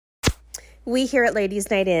We here at Ladies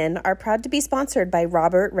Night In are proud to be sponsored by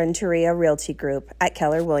Robert Renteria Realty Group at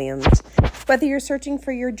Keller Williams. Whether you're searching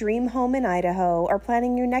for your dream home in Idaho or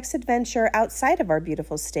planning your next adventure outside of our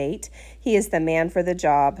beautiful state, he is the man for the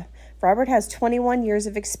job. Robert has 21 years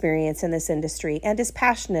of experience in this industry and is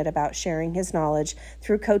passionate about sharing his knowledge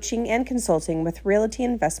through coaching and consulting with realty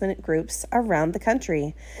investment groups around the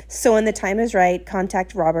country. So when the time is right,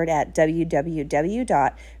 contact Robert at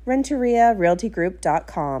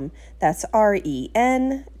www.renteriarealtygroup.com. That's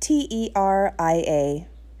RENTERIA.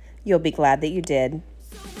 You'll be glad that you did.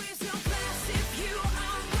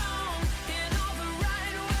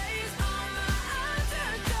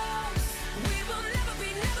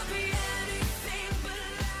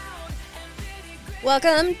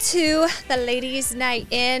 Welcome to the Ladies Night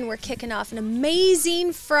In. We're kicking off an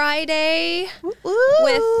amazing Friday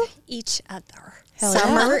with each other.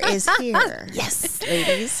 Summer is here. Yes,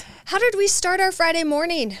 ladies. How did we start our Friday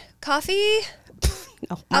morning? Coffee?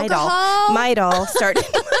 No, Alcohol? Might all start.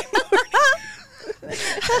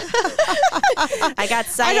 I got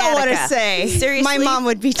sciatica. I don't want to say. Seriously? My mom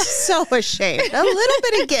would be so ashamed. A little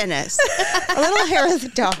bit of Guinness. A little hair of the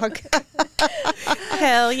dog.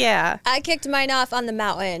 Hell yeah. I kicked mine off on the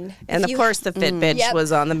mountain. And of course the fit bitch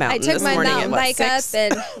was on the mountain I took this my morning mountain at bike up 6?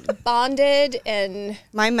 and bonded and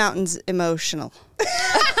My mountain's emotional.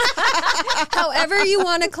 however you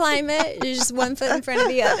want to climb it, you're just one foot in front of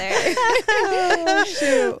the other. Oh,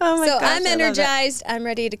 shoot. Oh my So gosh, I'm I love that. energized. I'm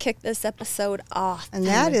ready to kick this episode off. And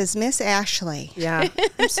that is Miss Ashley. Yeah,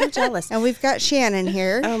 I'm so jealous. And we've got Shannon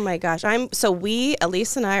here. Oh my gosh.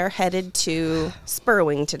 Elise and I are headed to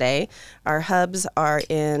Spurwing today. Our hubs are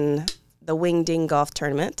in the Wing Ding Golf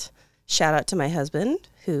Tournament. Shout out to my husband,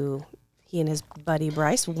 who he and his buddy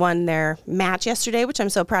Bryce won their match yesterday, which I'm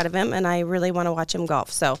so proud of him, and I really want to watch him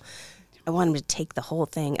golf. So I want him to take the whole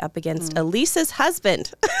thing up against Elise's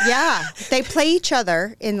husband. Yeah. They play each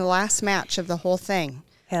other in the last match of the whole thing.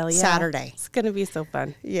 Hell yeah. Saturday. It's going to be so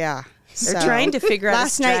fun. Yeah. They're trying to figure out a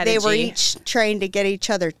Last night they were strategy. each trying to get each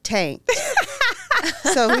other tanked.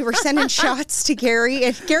 So we were sending shots to Gary,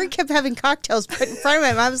 and Gary kept having cocktails put in front of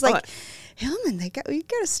him. I was like, Hillman, you got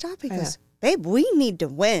to stop. He goes, babe, we need to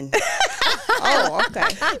win. Oh,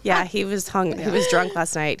 okay. Yeah, he was He was drunk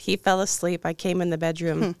last night. He fell asleep. I came in the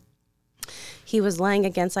bedroom. He was laying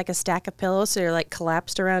against like a stack of pillows, so they're like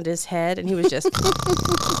collapsed around his head, and he was just.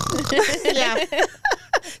 Yeah.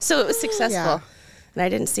 So it was successful. Yeah. And I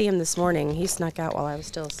didn't see him this morning. He snuck out while I was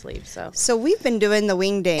still asleep. So we've been doing the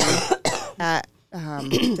wing ding at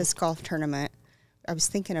this golf tournament. I was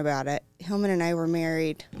thinking about it. Hillman and I were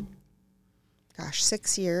married,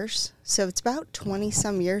 6 years. So it's about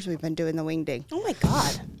 20-some years we've been doing the wing ding. Oh, my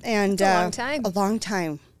God. And That's a long time. A long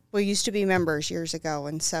time. We used to be members years ago,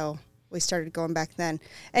 and so we started going back then.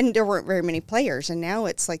 And there weren't very many players, and now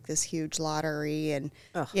it's like this huge lottery and,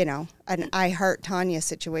 an I Heart Tanya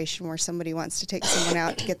situation where somebody wants to take someone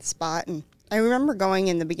out to get the spot. And I remember going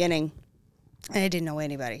in the beginning, and I didn't know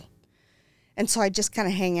anybody. And so I just kind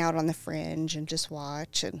of hang out on the fringe and just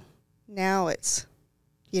watch. And now it's,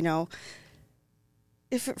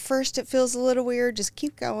 if at first it feels a little weird, just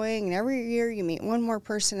keep going. And every year you meet one more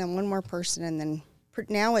person, and then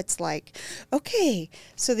now it's like, okay,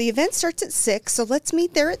 so the event starts at 6, so let's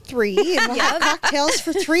meet there at 3, and we'll have cocktails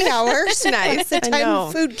for 3 hours. Nice. The I know.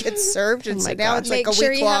 time food gets served, and so now it's like Make a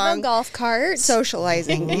sure you have a week-long golf cart.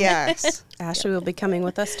 socializing. Yes. Ashley will be coming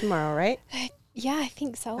with us tomorrow, right? Yeah, I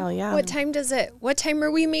think so. Oh, yeah. What time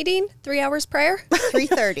are we meeting? 3 hours prior?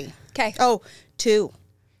 3:30. Okay. Oh, 2.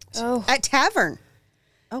 Oh, At Tavern.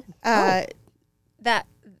 Oh. that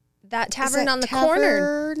tavern that on the Tavern?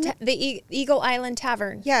 corner. The Eagle Island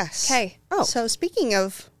Tavern. Yes. Okay. Oh. So speaking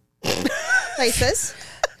of places,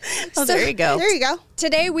 Oh, there you go. there you go.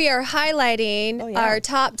 Today we are highlighting our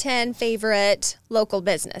top 10 favorite local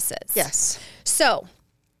businesses. Yes. So,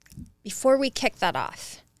 before we kick that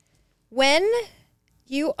off, when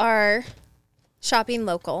you are shopping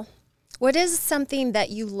local, what is something that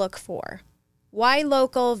you look for? Why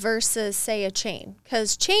local versus, say, a chain?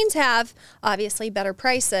 Because chains have, obviously, better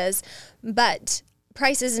prices, but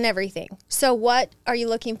price isn't everything. So what are you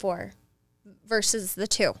looking for versus the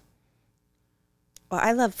two? Well,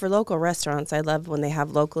 I love for local restaurants, I love when they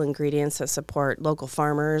have local ingredients that support local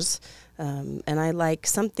farmers. And I like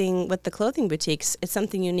something with the clothing boutiques. It's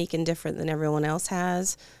something unique and different than everyone else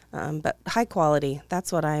has. But high quality,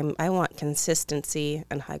 that's what I want consistency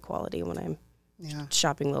and high quality when I'm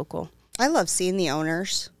shopping local. I love seeing the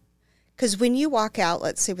owners, because when you walk out,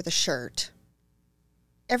 let's say with a shirt,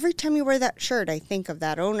 every time you wear that shirt, I think of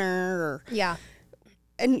that owner.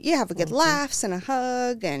 And you have a good laughs and a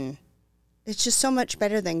hug, and it's just so much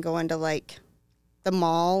better than going to like the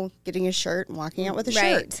mall, getting a shirt and walking out with a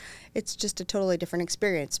shirt. It's just a totally different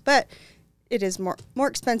experience. But it is more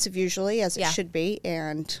expensive usually, as it should be.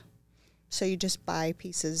 And so you just buy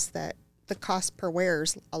pieces that the cost per wear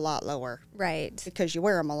is a lot lower. Right. Because you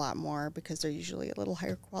wear them a lot more because they're usually a little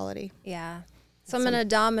higher quality. Yeah. So I'm going to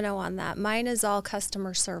domino on that. Mine is all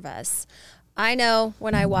customer service. I know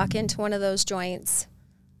when I walk into one of those joints,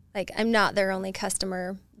 like, I'm not their only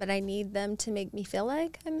customer, but I need them to make me feel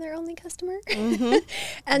like I'm their only customer. Mm-hmm.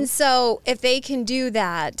 And so if they can do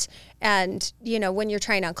that, and, you know, when you're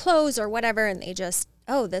trying on clothes or whatever, and they just,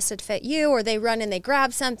 oh, this would fit you, or they run and they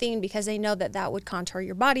grab something because they know that that would contour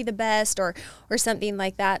your body the best, or something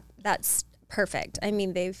like that, that's perfect. I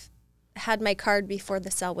mean, they've had my card before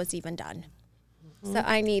the sale was even done. So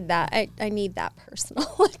I need that. I need that personal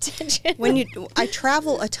attention. I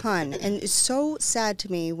travel a ton, and it's so sad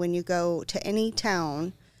to me when you go to any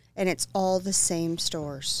town and it's all the same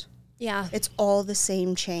stores. Yeah. It's all the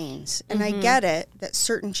same chains. And I get it that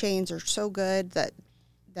certain chains are so good that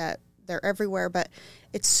they're everywhere, but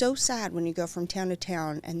it's so sad when you go from town to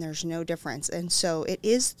town and there's no difference. And so it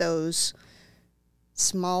is those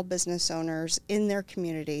small business owners in their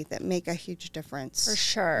community that make a huge difference. For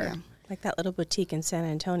sure. Yeah. Like that little boutique in San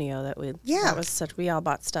Antonio we all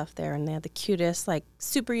bought stuff there, and they had the cutest, like,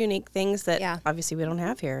 super unique things that obviously we don't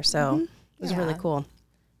have here. So it was really cool.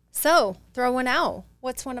 So throw one out.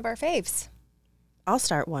 What's one of our faves? I'll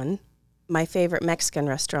start one. My favorite Mexican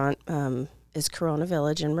restaurant is Corona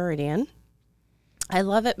Village in Meridian. I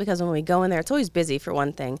love it because when we go in there, it's always busy for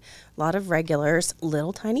one thing. A lot of regulars,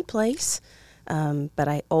 little tiny place, but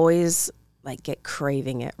I always get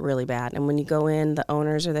craving it really bad. And when you go in, the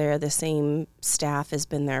owners are there. The same staff has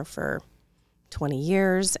been there for 20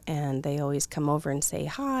 years, and they always come over and say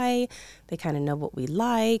hi. They kind of know what we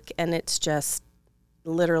like, and it's just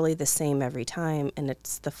literally the same every time. And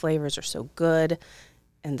the flavors are so good.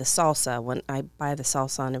 And the salsa, when I buy the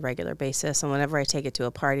salsa on a regular basis, and whenever I take it to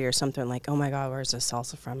a party or something, like, oh my God, where's this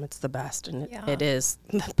salsa from? It's the best. And it is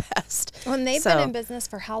the best. Well, and they've been in business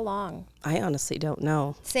for how long? I honestly don't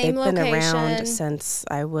know. Same They've location. been around since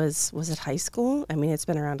I was it high school? I mean, it's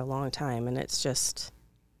been around a long time, and it's just...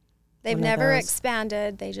 They've never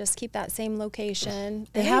expanded. They just keep that same location.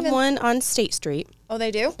 They have one on State Street. Oh,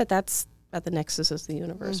 they do? But that's at the nexus of the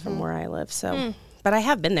universe from where I live. So, But I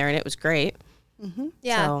have been there, and it was great. Mm-hmm.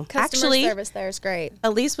 Yeah, so, customer service there is great.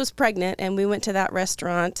 Elise was pregnant, and we went to that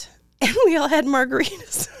restaurant, and we all had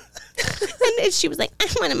margaritas. And she was like, I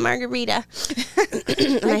want a margarita.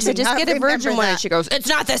 And I said, just get a virgin one. And she goes, it's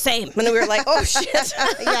not the same. And we were like, oh, shit.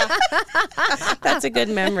 Yeah. That's a good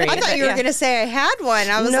memory. I thought you were going to say I had one.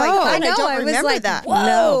 I was I don't remember that. Whoa.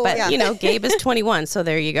 No, but, Gabe is 21, so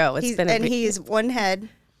there you go. He's one head.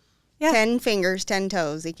 10 fingers, 10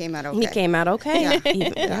 toes. He came out okay. He came out okay.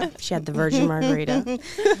 Yeah. She had the virgin margarita.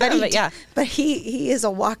 But he is a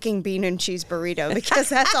walking bean and cheese burrito because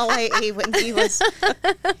that's all I ate when he was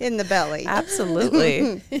in the belly.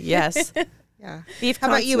 Absolutely. Yes. Yeah. Beef. How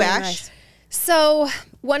about you, Ash? Nice. So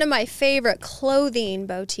one of my favorite clothing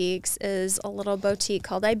boutiques is a little boutique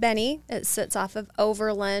called Ibeni. It sits off of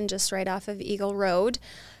Overland, just right off of Eagle Road.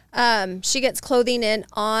 She gets clothing in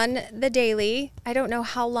on the daily. I don't know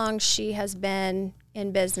how long she has been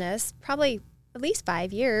in business, probably at least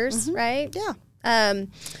 5 years, right? Yeah.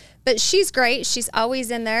 But she's great. She's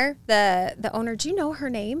always in there. The owner, do you know her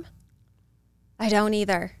name? I don't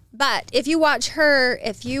either. But if you watch her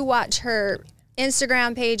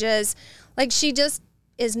Instagram pages, like, she just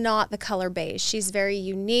is not the color beige. She's very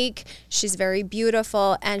unique. She's very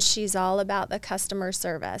beautiful, and she's all about the customer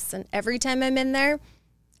service. And every time I'm in there,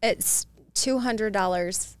 it's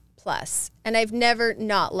 $200 plus. And I've never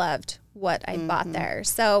not loved what I bought there.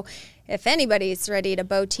 So if anybody's ready to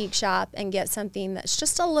boutique shop and get something that's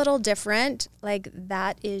just a little different, like,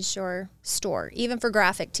 that is your store, even for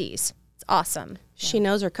graphic tees. It's awesome. She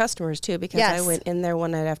knows her customers too, because I went in there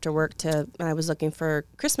one night after work I was looking for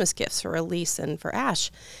Christmas gifts for Elise and for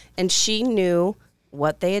Ash. And she knew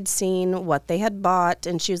what they had seen, what they had bought.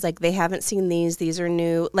 And she was like, they haven't seen these. These are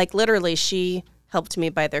new. Like, literally, she helped me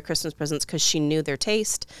buy their Christmas presents because she knew their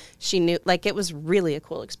taste. She knew, like, it was really a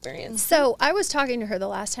cool experience. So I was talking to her the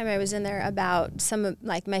last time I was in there about some of,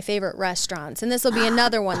 like, my favorite restaurants, and this will be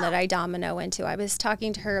another one that I domino into. I was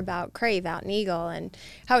talking to her about Crave out in Eagle and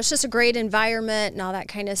how it's just a great environment and all that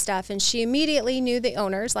kind of stuff. And she immediately knew the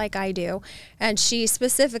owners, like I do. And she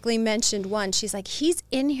specifically mentioned one. She's like, he's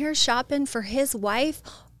in here shopping for his wife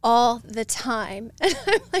all the time. And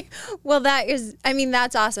I'm like, well,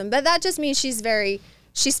 that's awesome. But that just means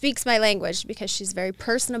she speaks my language, because she's very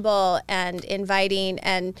personable and inviting,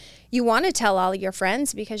 and you want to tell all your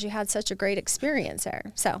friends because you had such a great experience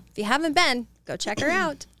there. So if you haven't been, Go check her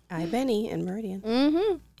out. Benny in Meridian.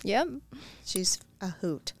 Mm-hmm. Yep. She's a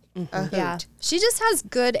hoot. A hoot. Yeah. She just has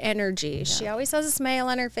good energy. Yeah. She always has a smile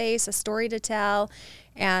on her face, a story to tell,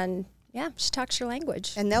 and yeah, she talks your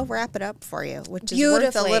language. And they'll wrap it up for you, which is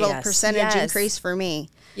worth a little percentage increase for me.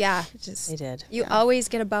 Yeah. They did. You always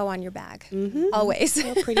get a bow on your bag. Always.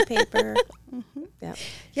 Pretty paper. Yeah.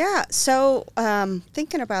 Yeah. So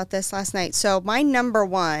thinking about this last night. So my number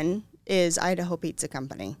one is Idaho Pizza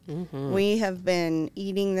Company. We have been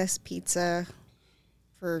eating this pizza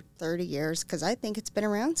for 30 years because I think it's been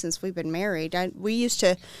around since we've been married. We used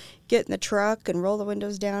to get in the truck and roll the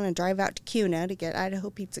windows down and drive out to Cuna to get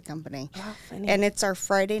Idaho Pizza Company. Oh, funny. And it's our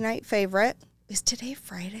Friday night favorite. Is today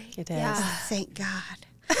Friday? It is. Yeah. Oh, thank God.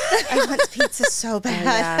 I want pizza so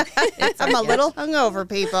bad. I'm a little hungover,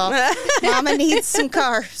 people. Mama needs some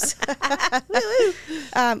carbs.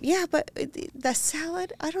 Yeah, but the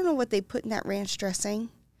salad, I don't know what they put in that ranch dressing,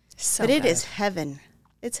 but it is heaven.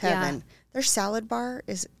 It's heaven. Yeah. Their salad bar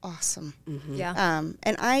is awesome. Yeah.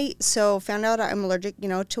 And I found out I'm allergic,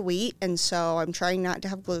 to wheat, and so I'm trying not to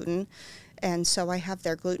have gluten, and so I have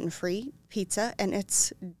their gluten-free pizza, and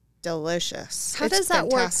it's delicious. How does that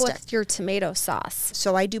work with your tomato sauce?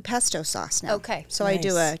 So I do pesto sauce now. Okay. So nice. I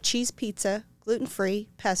do a cheese pizza, gluten-free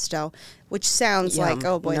pesto, which sounds like,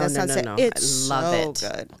 oh boy, that sounds no. It's I love so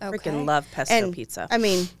it. good. Okay. Freaking love pesto pizza. I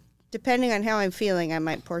mean, depending on how I'm feeling, I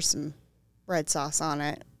might pour some red sauce on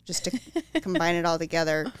it just to combine it all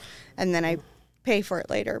together, and then I pay for it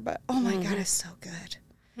later. But oh my God, it's so good.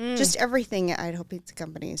 Just everything at Idaho Pizza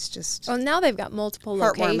Company is just now they've got multiple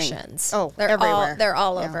locations. Oh, they're everywhere. They're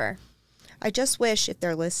all over. I just wish, if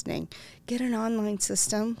they're listening, get an online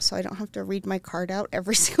system so I don't have to read my card out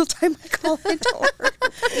every single time I call my door.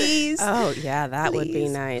 Please. Oh, yeah, that would be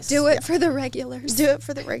nice. Do it for the regulars. Do it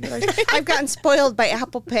for the regulars. I've gotten spoiled by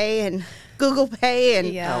Apple Pay and Google Pay and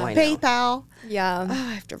PayPal. Yeah. Oh,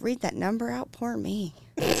 I have to read that number out. Poor me.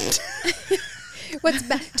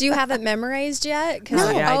 Do you have it memorized yet? No.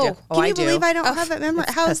 I do. Can you believe I don't have it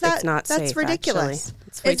memorized? How is that? It's not That's safe, ridiculous. Actually.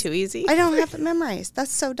 It's way too easy. I don't have it memorized.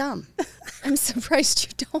 That's so dumb. I'm surprised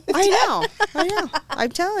you don't. I know. I'm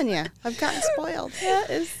telling you. I've gotten spoiled. That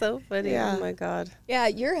is so funny. Yeah. Oh, my God. Yeah,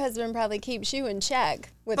 your husband probably keeps you in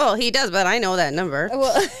check. Well, he does, but I know that number.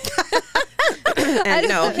 Well, I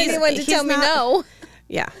don't have anyone to tell me no.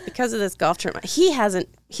 Yeah, because of this golf tournament.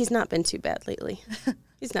 He's not been too bad lately.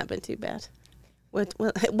 He's not been too bad.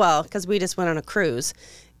 Well, because we just went on a cruise,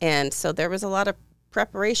 and so there was a lot of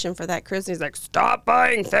preparation for that cruise. And he's like, "Stop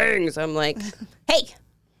buying things." I'm like, "Hey,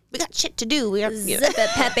 we got shit to do. We have Zip it,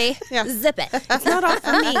 Pepe. Yeah. Zip it. It's not all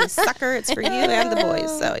for me, sucker. It's for you and the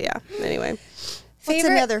boys." So yeah. Anyway, What's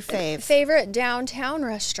another fave? Favorite downtown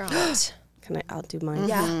restaurant? I'll do mine.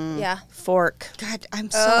 Yeah. Fork. God,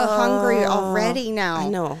 I'm so hungry already now. I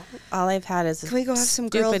know. All I've had is Can we go have some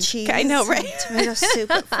grilled cheese? I know, right? Tomato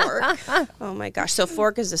soup at Fork. Oh my gosh. So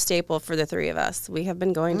Fork is a staple for the three of us. We have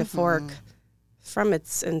been going to Fork from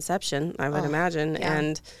its inception, I would imagine. Yeah.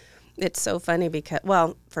 And it's so funny because,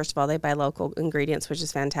 well, first of all, they buy local ingredients, which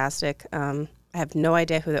is fantastic. I have no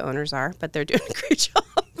idea who the owners are, but they're doing a great job.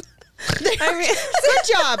 Good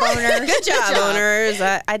job, owners. Good job, owners.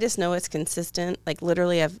 I just know it's consistent. Like,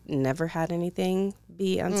 literally, I've never had anything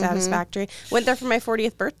be unsatisfactory. Went there for my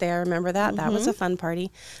 40th birthday. I remember that. That was a fun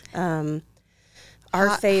party.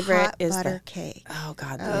 Our favorite hot is butter cake. Oh,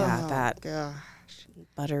 God. Yeah, that Gosh.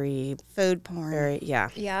 buttery. Food porn. Yeah.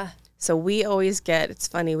 Yeah. So we always it's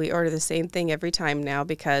funny, we order the same thing every time now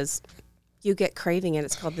because you get craving it.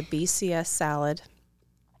 It's called the BCS salad.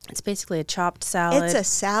 It's basically a chopped salad. It's a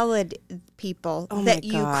salad, people, Oh that my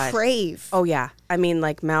you God. crave. Oh, yeah. I mean,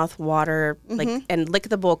 like mouth water, and lick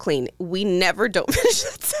the bowl clean. We never don't finish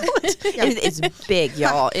that salad. It's big,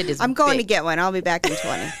 y'all. It is I'm going to big. get one. I'll be back in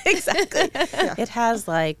 20. Exactly. It has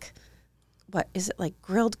like, what is it, like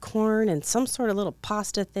grilled corn and some sort of little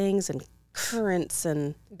pasta things and currants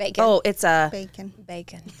and Bacon. Oh, it's a Bacon.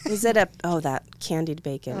 Is it that candied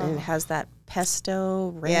bacon and it has that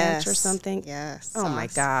pesto ranch or something? Yes. Oh my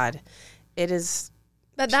God. It is.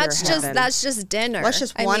 But pure that's heaven. just dinner. That's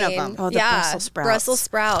just one of them. Oh, the Brussels sprouts. Brussels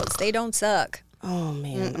sprouts. They don't suck. Oh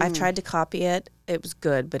man. I've tried to copy it. It was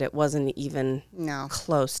good, but it wasn't even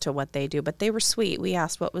close to what they do. But they were sweet. We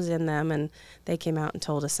asked what was in them and they came out and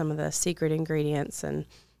told us some of the secret ingredients, and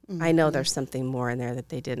I know there's something more in there that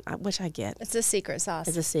they didn't, which I get. It's a secret sauce.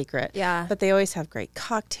 It's a secret. Yeah. But they always have great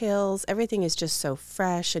cocktails. Everything is just so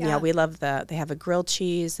fresh. And we love they have a grilled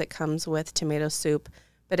cheese that comes with tomato soup,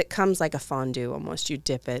 but it comes like a fondue almost. You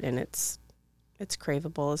dip it and it's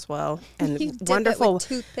craveable as well. And You dip wonderful, it with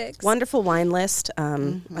toothpicks. wonderful wine list.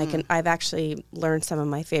 I've actually learned some of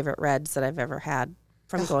my favorite reds that I've ever had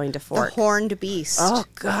from going to The Fork. Horned Beast. Oh,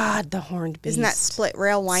 God, the Horned Beast. Isn't that Split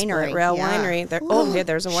Rail Winery? Split Rail Yeah. Winery.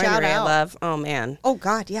 There's a Shout winery I out. love. Oh, man. Oh,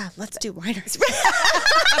 God, yeah. Let's do wineries.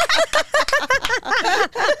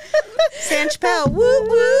 Sanch Pal. Woo,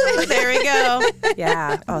 woo. There we go.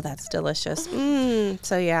 Yeah. Oh, that's delicious.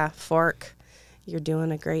 So, yeah, Fork, you're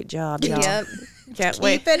doing a great job, y'all. Yep. Can't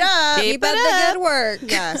wait. Keep it up. Keep up the good work.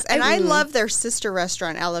 Yes, and I love their sister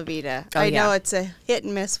restaurant, Ella Vita. Oh, I know yeah. it's a hit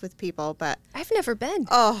and miss with people, but I've never been.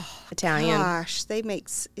 oh, Italian. gosh, they make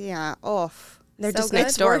they're They're So just good.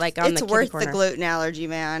 next door, like on it's the kitty worth corner. the gluten allergy,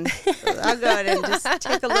 man. I'll go ahead and just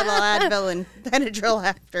take a little Advil and Benadryl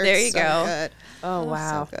after. There It's you so go. Good. Oh,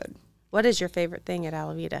 wow. So good. What is your favorite thing at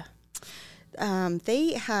Alavita?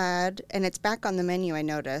 They had, and it's back on the menu. I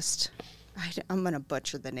noticed. I'm gonna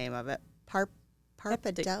butcher the name of it.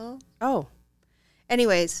 Parpadello. Oh,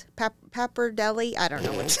 Anyways, pappardelle. I don't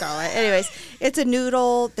know what to call it. Anyways, it's a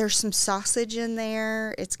noodle. There's some sausage in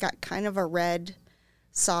there. It's got kind of a red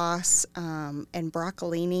sauce and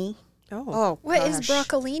broccolini. Oh, What is gosh.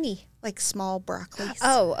 broccolini? Like small broccoli.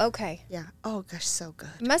 Oh, okay. Yeah. Oh, gosh, so good.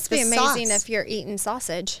 It must be The amazing sauce. if you're eating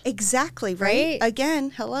sausage. Exactly, Right? right? Again,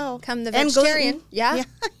 hello. Come the And vegetarian. gluten. Yeah.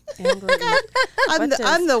 and gluten.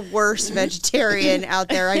 I'm the worst vegetarian out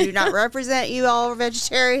there. I do not represent you all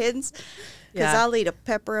vegetarians. Because Yeah. I'll eat a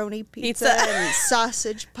pepperoni pizza, Pizza. and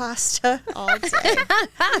sausage pasta all day.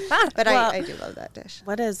 But Well- I do love that dish.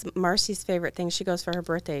 What is Marcy's favorite thing? She goes for her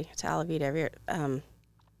birthday to Alavita every year.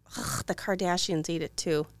 The Kardashians eat it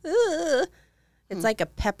too. Ugh. It's like a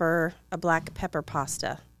black pepper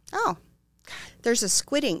pasta. Oh, there's a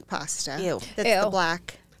squid ink pasta. Ew. That's Ew. the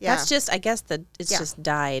black. Yeah. That's just, I guess, it's Yeah. just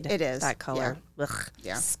dyed. It is, that color. Ugh.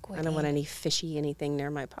 yeah. I don't want any fishy anything near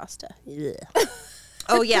my pasta. Ugh.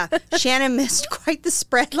 Oh, yeah. Shannon missed quite the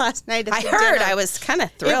spread last night at I the heard. dinner. I was kind of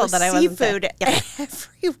It thrilled was that I wasn't seafood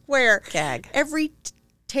everywhere. Gag. Every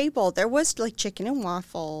table, there was like chicken and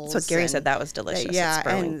waffles. That's what Gary and- said. That was delicious. Yeah, It's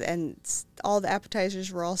Sperling. and all the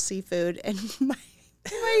appetizers were all seafood. And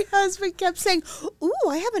my husband kept saying, "Ooh,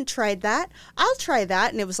 I haven't tried that. I'll try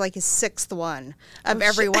that." And it was like his sixth one of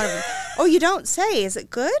every one of them. "Oh, you don't say. Is it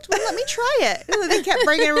good? Well, let me try it." And they kept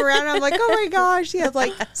bringing him around. I'm like, "Oh my gosh!" He had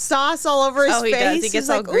like sauce all over his Oh, he face. does. He He's gets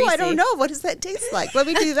all like, "Oh, I don't greasy." know. What does that taste like? Let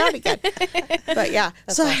me do that again." But yeah,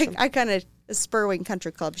 so I kind of Spurwing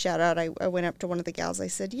Country Club shout out. I went up to one of the gals. I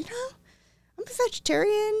said, "You know, I'm a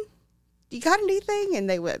vegetarian. You got anything?" And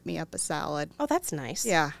they whipped me up a salad. Oh, that's nice.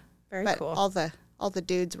 Yeah. Very But cool. all the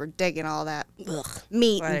dudes were digging all that Ugh.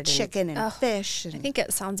 meat Glad I and didn't. chicken and fish, I and think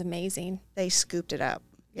it sounds amazing. they scooped it up.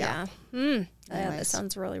 Yeah. Yeah, that Anyways.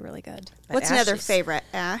 sounds really, really good. But What's another Ashley's- favorite,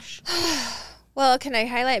 Ash? Well, can I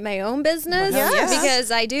highlight my own business? Well, yes.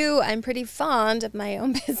 Because I'm pretty fond of my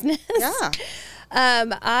own business. Yeah.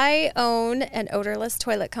 I own an odorless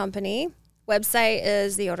toilet company. Website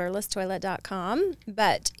is theodorlesstoilet.com,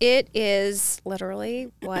 but it is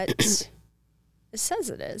literally what it says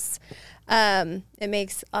it is. It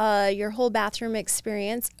makes your whole bathroom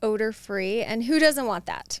experience odor-free, and who doesn't want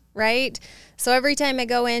that, right? So every time I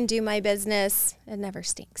go in, do my business, it never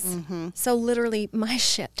stinks. So literally, my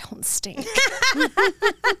shit don't stink.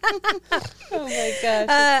 Oh my gosh.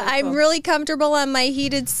 I'm really comfortable on my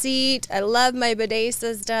heated seat. I love my bidet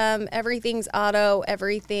system. Everything's auto,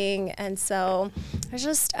 everything. And so I was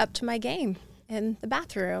just up to my game in the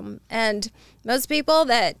bathroom. And most people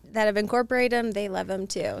that have incorporated them, they love them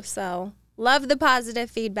too. So love the positive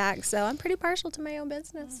feedback. So I'm pretty partial to my own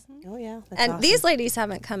business. Oh yeah. That's And awesome. these ladies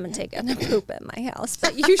haven't come and taken a poop at my house,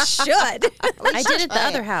 but you should. I did at the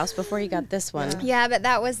other house before you got this one. Yeah, but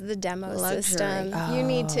that was the demo Luxury. system. You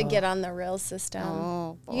need to get on the real system.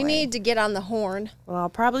 Oh, You boy. need to get on the horn. Well, I'll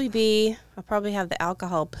probably have the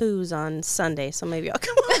alcohol poos on Sunday, so maybe I'll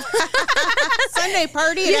come over. Sunday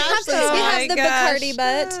party at Ashley's. We my have the gosh. Bacardi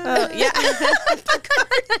butt, Oh yeah.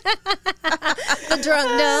 the drunk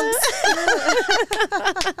dumps.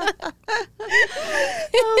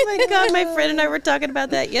 Oh my God, my friend and I were talking about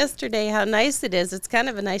that yesterday. How nice it is. It's kind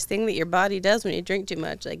of a nice thing that your body does when you drink too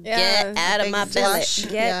much. Like Yeah, get out of big my belly. flush.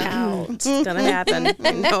 Get Yeah. out. It's gonna happen.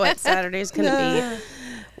 I know what Saturday's gonna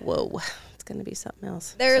be. Whoa, it's gonna be something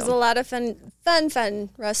else. There's So, a lot of fun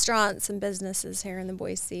restaurants and businesses here in the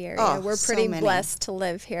Boise area. Oh, We're so pretty many. blessed to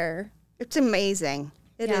live here. It's amazing.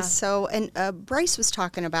 It is Yeah. so. And Bryce was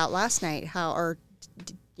talking about last night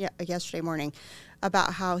yesterday morning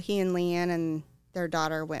about how he and Leanne and their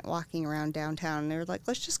daughter went walking around downtown. And they were like,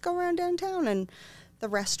 let's just go around downtown and the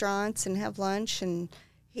restaurants and have lunch. And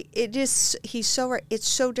it's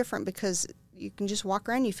so different because you can just walk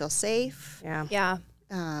around. You feel safe. yeah. Yeah.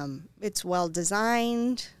 It's well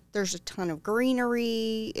designed. There's a ton of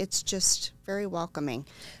greenery. It's just very welcoming.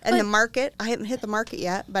 And the market, I haven't hit the market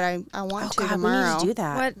yet, but I want to tomorrow. We need to do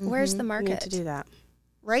that. Where's the We market? need to do that.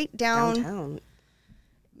 Right Downtown.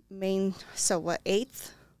 Main, so what,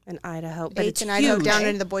 8th? In Idaho. But 8th it's in Idaho, huge. down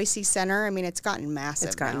into the Boise Center. I mean, it's gotten massive.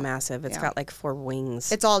 It's gotten now. massive. It's got like 4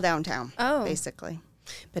 wings. It's all downtown, basically.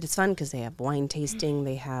 But it's fun because they have wine tasting.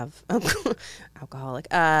 They have alcoholic.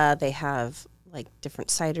 They have like different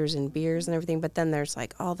ciders and beers and everything. But then there's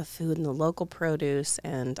like all the food and the local produce.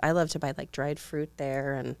 And I love to buy like dried fruit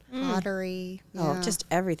there and pottery. just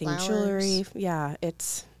everything. Flowers. Jewelry. Yeah,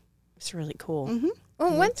 it's really cool.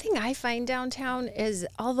 Well, one thing I find downtown is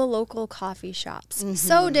all the local coffee shops.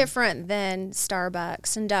 So different than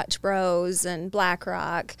Starbucks and Dutch Bros and Black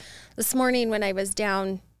Rock. This morning when I was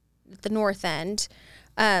down at the north end,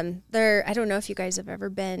 I don't know if you guys have ever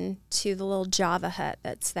been to the little Java hut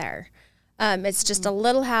that's there. It's just a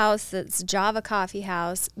little house that's Java coffee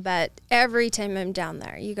house, but every time I'm down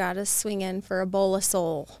there, you got to swing in for a bowl of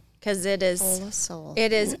soul. Because it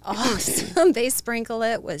is awesome. They sprinkle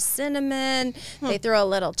it with cinnamon. They throw a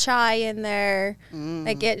little chai in there.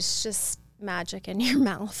 Like, it's just magic in your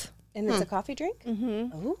mouth. And it's a coffee drink? Mm-hmm.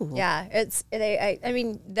 Oh. Yeah, I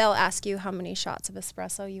mean, they'll ask you how many shots of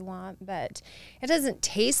espresso you want, but it doesn't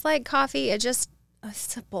taste like coffee. It's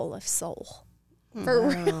a bowl of soul. For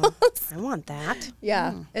real. I want that.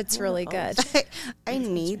 Yeah, it's really good. I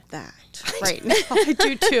need that right now. I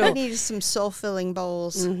do too. I need some soul-filling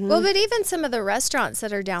bowls. Well, but even some of the restaurants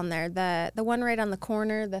that are down there, the one right on the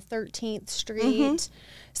corner, the 13th Street.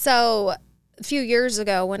 So a few years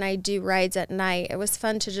ago when I do rides at night, it was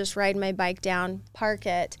fun to just ride my bike down, park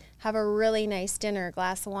it, have a really nice dinner, a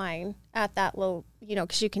glass of wine at that little,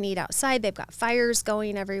 because you can eat outside. They've got fires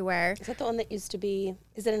going everywhere. Is that the one that used to be,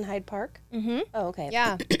 is it in Hyde Park? Mm-hmm. Oh, okay.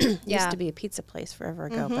 Yeah. Used to be a pizza place forever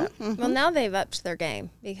ago. But Well, now they've upped their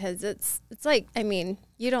game because it's like, I mean,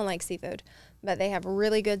 you don't like seafood, but they have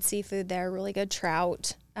really good seafood there, really good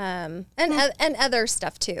trout, and other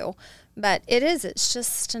stuff too. But it's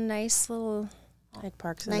just a nice little Hyde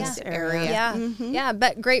Park's a Nice nice area. area. Yeah,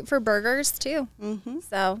 but great for burgers too.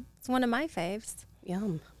 So it's one of my faves.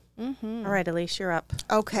 Yum. All right, Elise, you're up.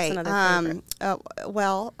 Okay. What's another favorite?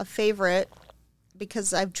 Well, a favorite,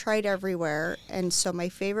 because I've tried everywhere, and so my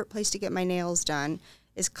favorite place to get my nails done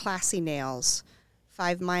is Classy Nails,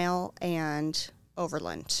 5 Mile and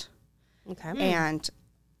Overland. Okay. And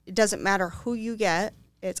it doesn't matter who you get,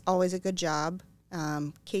 it's always a good job.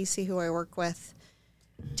 Casey, who I work with,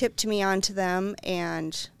 tipped me onto them,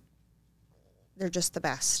 and they're just the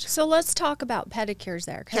best. So let's talk about pedicures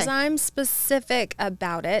there, because I'm specific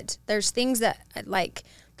about it. There's things that, like,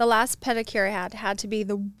 the last pedicure I had to be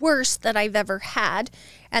the worst that I've ever had.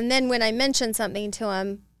 And then when I mentioned something to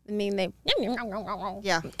them, I mean, they, whatever.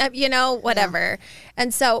 Yeah.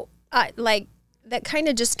 And so, that kind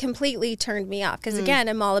of just completely turned me off, because, again,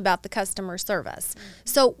 I'm all about the customer service.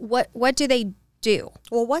 So what do they do?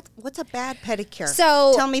 Well, what's a bad pedicure?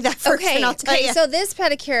 So tell me that first, and I'll tell you. So this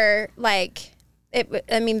pedicure,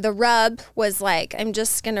 the rub was like, I'm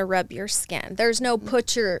just gonna rub your skin. There's no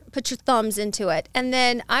put your thumbs into it. And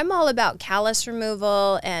then I'm all about callus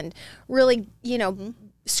removal and really,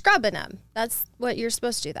 scrubbing them. That's what you're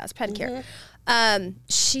supposed to do. That's pedicure.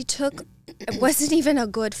 She took, it wasn't even a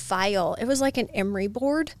good file. It was like an emery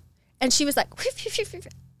board, and she was like,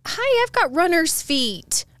 "Hi, I've got runner's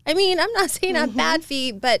feet." I mean, I'm not saying I have bad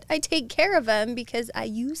feet, but I take care of them because I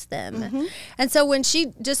use them. And so when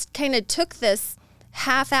she just kind of took this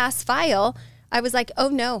half-ass file, I was like, oh,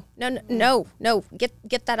 no,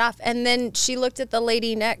 get that off. And then she looked at the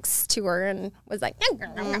lady next to her and was like,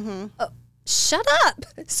 oh, shut up,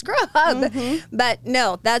 scrub. But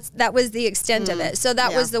no, that was the extent of it. So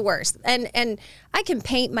that was the worst. And I can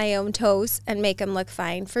paint my own toes and make them look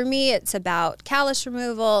fine. For me, it's about callus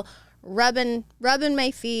removal, rubbing my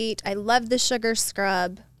feet. I love the sugar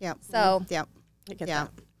scrub. Yep. So I get that.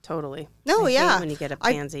 Totally. No, I hate yeah. when you get a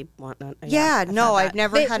pansy whatnot. I've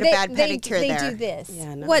never had a bad pedicure they there. do this.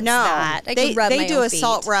 Yeah, no. What's that? I can rub they my do own a feet.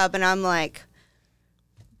 salt rub, and I'm like,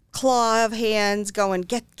 claw of hands going,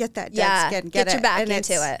 get that dead skin, get your back and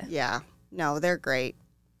into it. Yeah, no, they're great.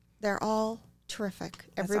 They're all terrific.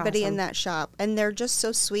 Everybody in that shop, and they're just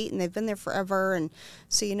so sweet, and they've been there forever, and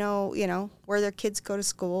so you know where their kids go to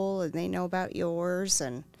school, and they know about yours,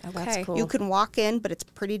 and That's cool. you can walk in, but it's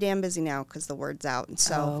pretty damn busy now because the word's out, and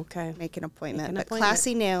so make an appointment. But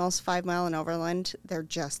Classy Nails, 5 Mile and Overland, they're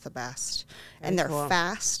just the best, and they're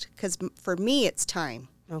fast, because for me it's time.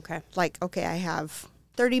 Okay. Like, okay, I have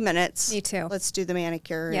 30 minutes. Me too. Let's do the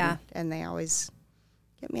manicure. Yeah. And they always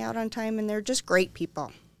get me out on time, and they're just great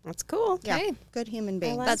people. That's cool. Yeah, Okay. good human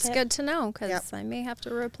being. like That's it. good to know because I may have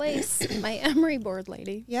to replace my emery board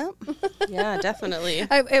lady. Yep. Yeah, definitely.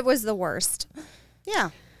 It was the worst. Yeah.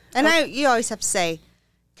 And you always have to say,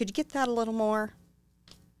 could you get that a little more?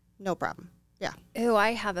 No problem. Yeah. Ooh,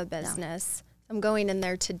 I have a business. I'm going in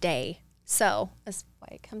there today. So that's why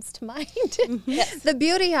it comes to mind. The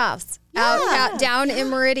Beauty House out down in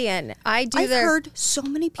Meridian. I've heard so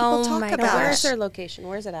many people talk my about gosh. Where's it. their location?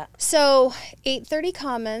 Where's it at? So 830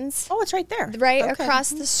 Commons. Oh, it's right there. Right Okay.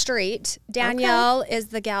 across the street. Danielle is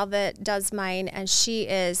the gal that does mine, and she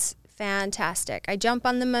is fantastic. I jump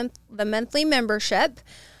on the monthly membership.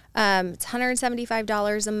 It's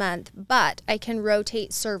 $175 a month, but I can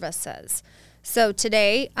rotate services. So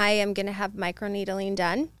today I am going to have microneedling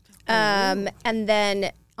done. And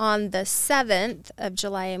then on the 7th of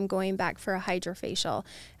July, I'm going back for a hydrofacial.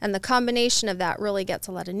 And the combination of that really gets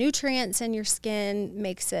a lot of nutrients in your skin,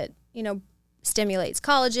 makes it, stimulates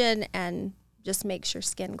collagen and just makes your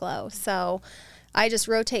skin glow. So I just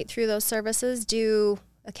rotate through those services, do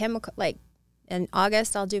a chemical, like in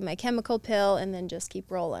August, I'll do my chemical pill and then just keep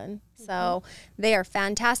rolling. So they are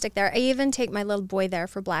fantastic there. I even take my little boy there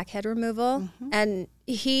for blackhead removal. And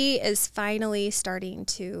he is finally starting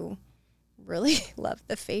to really love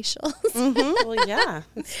the facials. Well, yeah.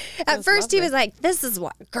 At first he was like, this is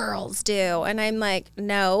what girls do. And I'm like,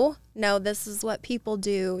 no, this is what people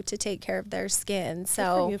do to take care of their skin. Good for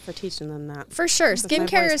So you for teaching them that. for sure, Because my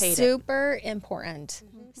skincare boys is hate it. super important.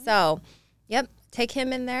 So, yep, take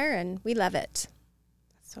him in there and we love it.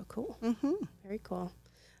 So cool. Very cool.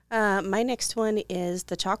 My next one is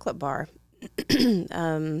the chocolate bar.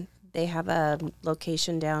 They have a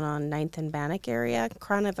location down on 9th and Bannock area,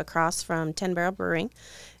 kind of across from 10 Barrel Brewing.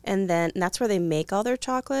 And that's where they make all their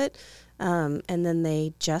chocolate. And then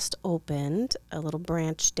they just opened a little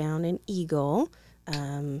branch down in Eagle.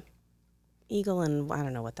 Eagle and I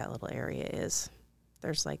don't know what that little area is.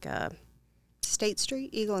 There's like a... State Street,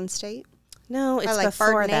 Eagle and State. No, it's like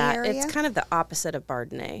before Bardonnay that. area? It's kind of the opposite of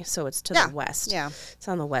Bardonnay, so it's to the west. Yeah. It's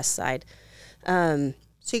on the west side. So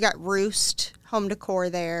you got Roost Home Decor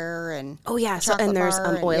there, and Oh yeah, so chocolate and there's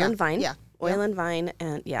bar and- Oil yeah, and Vine. yeah, Oil and Vine,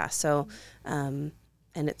 and so and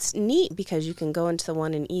it's neat because you can go into the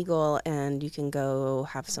one in Eagle and you can go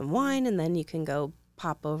have some wine, and then you can go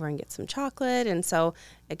pop over and get some chocolate. And so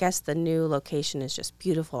I guess the new location is just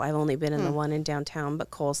beautiful. I've only been in the one in downtown,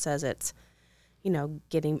 but Cole says it's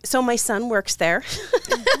getting. So my son works there.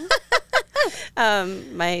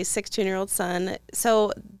 My 16-year-old son.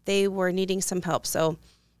 So they were needing some help. So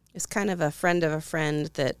it's kind of a friend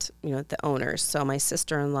that, the owners. So my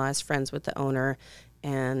sister-in-law is friends with the owner,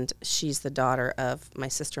 and she's the daughter of my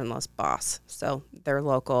sister-in-law's boss. So they're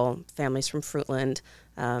local, families from Fruitland.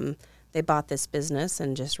 They bought this business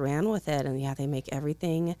and just ran with it. And yeah, they make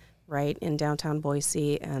everything right in downtown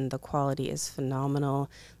Boise, and the quality is phenomenal.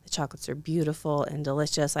 The chocolates are beautiful and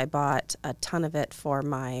delicious. I bought a ton of it for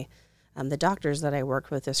my the doctors that I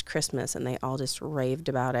worked with this Christmas, and they all just raved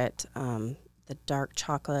about it. The dark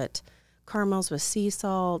chocolate caramels with sea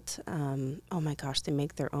salt. Oh my gosh, they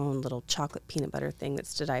make their own little chocolate peanut butter thing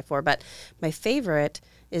that's to die for. But my favorite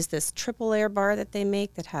is this triple layer bar that they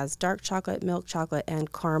make that has dark chocolate, milk chocolate,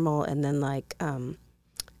 and caramel, and then like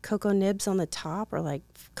cocoa nibs on the top, or like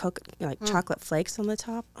chocolate flakes on the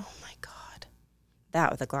top. Oh my God,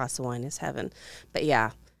 that with a glass of wine is heaven. But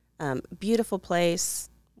yeah, beautiful place,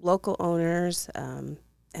 local owners,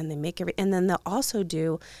 and they make and then they'll also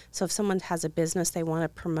do, so if someone has a business they want to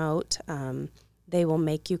promote, they will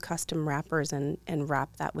make you custom wrappers and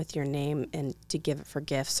wrap that with your name and to give it for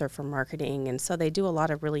gifts or for marketing. And so they do a lot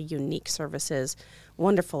of really unique services,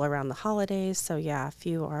 wonderful around the holidays. So yeah, if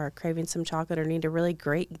you are craving some chocolate or need a really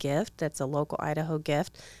great gift that's a local Idaho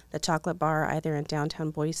gift, the chocolate bar either in downtown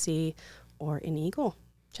Boise or in Eagle.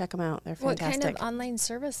 Check them out. They're fantastic. What kind of online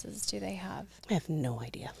services do they have? I have no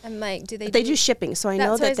idea. I'm like, do they do shipping, so I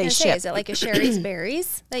know that they ship. Is it like a Sherry's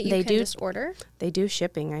Berries that you can just order? They do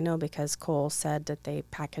shipping, I know, because Cole said that they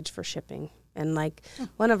package for shipping. And like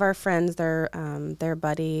one of our friends, their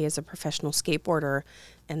buddy is a professional skateboarder,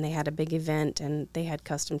 and they had a big event, and they had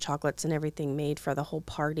custom chocolates and everything made for the whole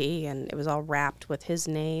party, and it was all wrapped with his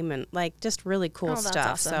name and like just really cool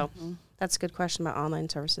stuff. Awesome. So that's a good question about online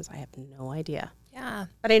services. I have no idea. Yeah.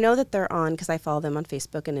 But I know that they're on because I follow them on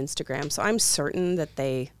Facebook and Instagram, so I'm certain that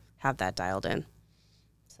they have that dialed in.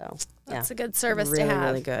 So That's a good service really, to have.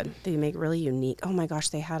 really good. They make really unique. Oh my gosh,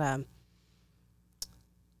 they had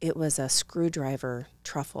it was a screwdriver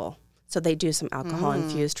truffle. So they do some alcohol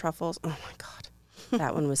infused truffles. Oh my God.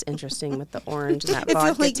 That one was interesting with the orange and that If you vodka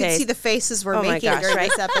only could taste. see the faces we're Oh my making gosh, during right?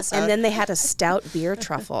 this episode. And then they had a stout beer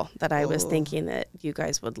truffle that I was thinking that you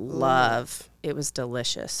guys would love. It was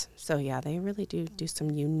delicious. So yeah, they really do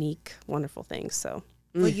some unique, wonderful things. So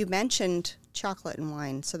Well, you mentioned chocolate and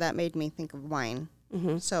wine, so that made me think of wine.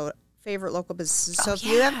 So favorite local businesses. So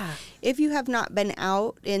if you have not been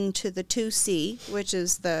out into the 2C, which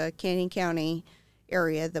is the Canyon County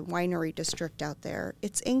area, the winery district out there,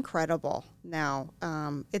 it's incredible now.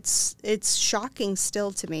 It's shocking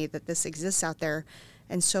still to me that this exists out there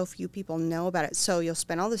and so few people know about it. So you'll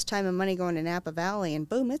spend all this time and money going to Napa Valley and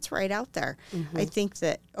boom, it's right out there. I think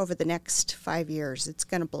that over the next 5 years, it's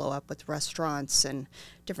going to blow up with restaurants and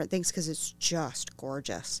different things because it's just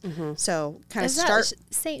gorgeous. So kind of start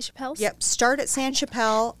St. Chappelle's? Yep, start at San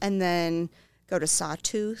Chappelle and then go to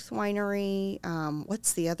Sawtooth Winery.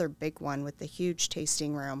 What's the other big one with the huge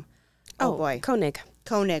tasting room? Oh boy, Koenig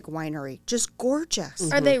Winery, just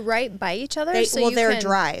gorgeous. Are they right by each other? They're a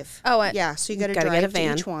drive. Oh, yeah. So you got to Gotta drive get a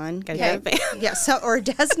van. to each one. Gotta get a van. Yeah. So or a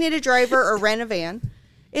designated driver or rent a van.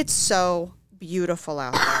 It's so beautiful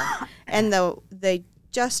out there, and they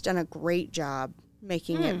just done a great job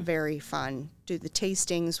making it very fun. Do the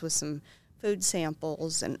tastings with some food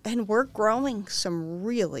samples, and we're growing some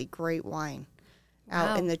really great wine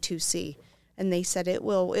out in the 2C, and they said it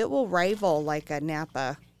will rival like a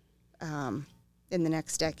Napa. In the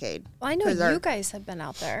next decade. Well, I know you guys have been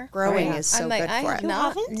out there. Growing is so I'm like, good I for have it.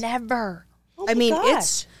 not. Never. I mean,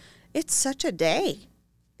 it's such a day.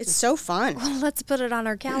 It's so fun. Well, let's put it on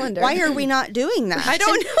our calendar. Why are we not doing that? I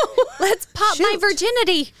don't know. Let's pop my Shoot.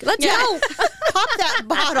 virginity. Let's go. Pop that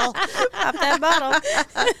bottle. Pop that bottle.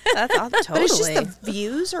 That's all, totally. But it's just the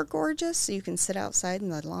views are gorgeous. So you can sit outside in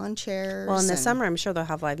the lawn chairs. Well, in the and- summer, I'm sure they'll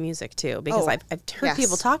have live music too, because I've heard yes.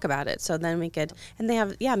 people talk about it. So then we could, and they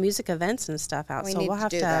have music events and stuff out. We so need we'll to have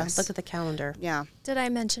do to this. look at the calendar. Yeah. Did I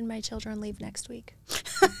mention my children leave next week?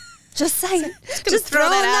 Just saying. Just throw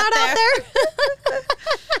that out there.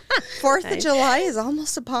 4th of July is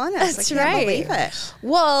almost upon us. That's I can't right. believe it.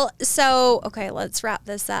 Well, so, okay, let's wrap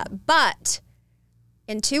this up. But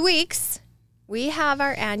in 2 weeks, we have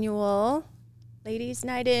our annual Ladies'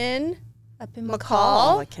 Night In up in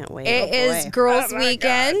McCall. Oh, I can't wait. It is boy. Girls'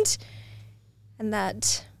 Weekend. And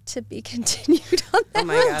that to be continued on that. Oh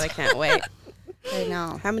my God, I can't wait. I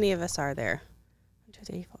know. How many of us are there? 1, 2,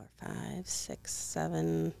 3, 4, 5, 6,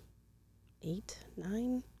 7, 8,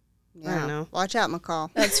 9? Yeah. I don't know. Watch out, McCall.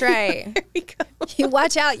 That's right. There we go. You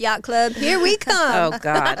watch out, Yacht Club. Here we come. Oh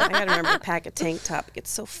God, I gotta remember to pack a tank top. It gets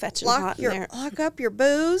so fetching hot in there. Lock up your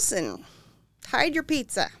booze and hide your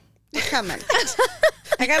pizza. We're coming.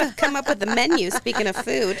 I gotta come up with the menu. Speaking of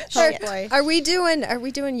food, Oh, Shit. boy. Are we doing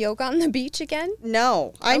yoga on the beach again?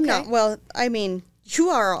 No, I'm Okay. not. Well, I mean, you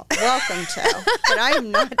are welcome to, but I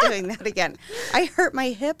am not doing that again. I hurt my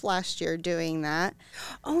hip last year doing that.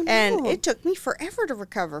 Oh no! And it took me forever to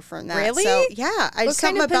recover from that. Really? So, yeah. What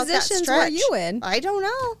kind of positions were you in? I don't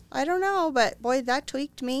know. But boy, that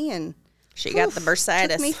tweaked me and She got the bursitis.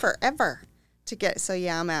 took me forever to get. So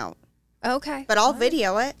yeah, I'm out. Okay. But I'll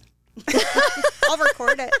video it. I'll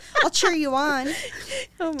record it. I'll cheer you on.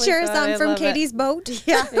 Oh my Cheers God, I on from love it. Katie's boat.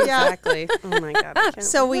 Yeah, yeah. Exactly. Oh my God. I can't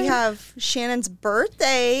So we wait. have Shannon's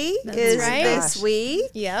birthday is right. this Gosh. week.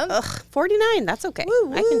 Yep. Ugh, 49. That's okay.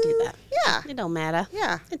 Woo, I can do woo. that. Yeah. It don't matter.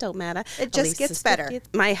 Yeah. It don't matter. It just Elise's gets better.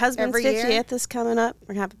 50th. My husband's Every year. 50th is coming up.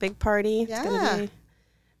 We're gonna have a big party. It's Yeah. gonna be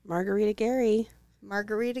Margarita Gary.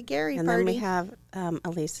 Margarita Gary And party. then we have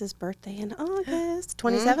Elise's birthday in August.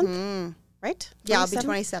 27th? Right? Yeah, I'll be 27th?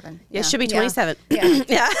 27. Yeah, it should be Yeah. 27. Yeah.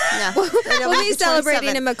 Yeah. Yeah. We'll be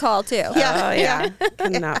celebrating in McCall too. Yeah. Oh, yeah.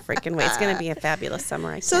 Cannot freaking wait. It's going to be a fabulous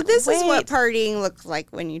summer. So can't this is what wait. partying looks like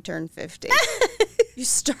when you turn 50. You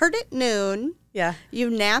start at noon. Yeah. You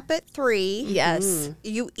nap at 3. Yes.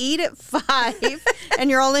 You eat at 5. And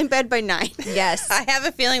you're all in bed by 9. Yes. I have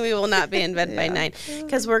a feeling we will not be in bed by 9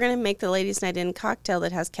 because we're going to make the ladies' night in cocktail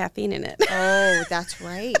that has caffeine in it. Oh, that's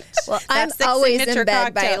right. Well, I'm That's the always signature in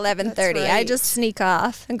bed by cocktail. 11:30. That's I right. just sneak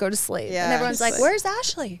off and go to sleep. Yeah. And everyone's like, Just- "Where's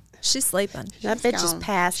Ashley?" She's sleeping. That bitch is Gone.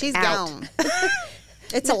 passed She's out. gone.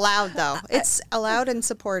 It's allowed, though. It's allowed and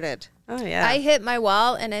supported. Oh, yeah. I hit my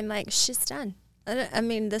wall and I'm like, "She's done." I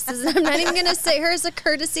mean, this is. I'm not even gonna say her as a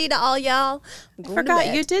courtesy to all y'all. I'm going to forgot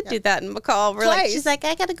bed. you did do that in McCall. We're like, Twice. she's like,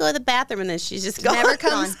 I got to go to the bathroom. And then she's just gone. Never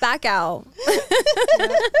comes back out.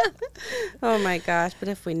 Oh, my gosh. But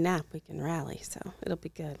if we nap, we can rally. So it'll be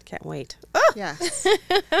good. Can't wait. Oh, Yes.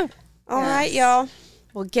 all right, y'all.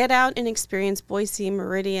 Well, get out and experience Boise,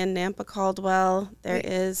 Meridian, Nampa, Caldwell.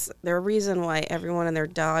 There's a reason why everyone and their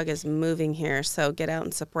dog is moving here. So get out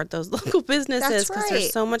and support those local businesses because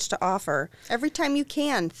there's so much to offer. Every time you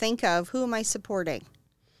can, think of who am I supporting?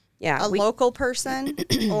 Yeah, a local person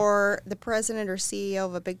or the president or CEO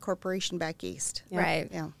of a big corporation back east. Yeah. Right.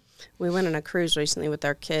 Yeah. We went on a cruise recently with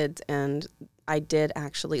our kids, and I did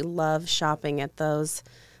actually love shopping at those.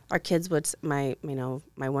 Our kids would, my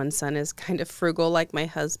one son is kind of frugal like my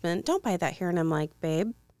husband. Don't buy that here. And I'm like,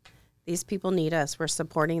 babe, these people need us. We're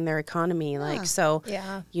supporting their economy.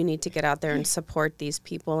 You need to get out there and support these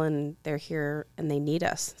people, and they're here and they need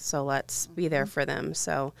us. So let's be there for them.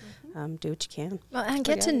 So do what you can. Well, and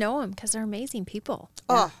get to know them because they're amazing people.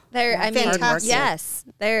 Oh, they're fantastic. Yes,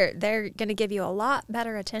 they're going to give you a lot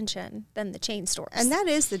better attention than the chain stores. And that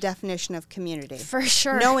is the definition of community. For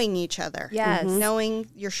sure. Knowing each other. Yes. Knowing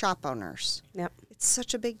your shop owners. Yep. It's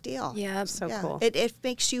such a big deal. Yeah. So cool. It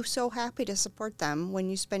makes you so happy to support them when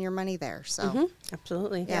you spend your money there. So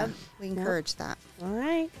Absolutely. yeah, we encourage that. All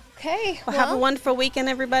right. Okay. Well, have a wonderful weekend,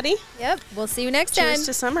 everybody. Yep. We'll see you next time. Cheers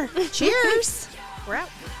to summer. Cheers. We're out.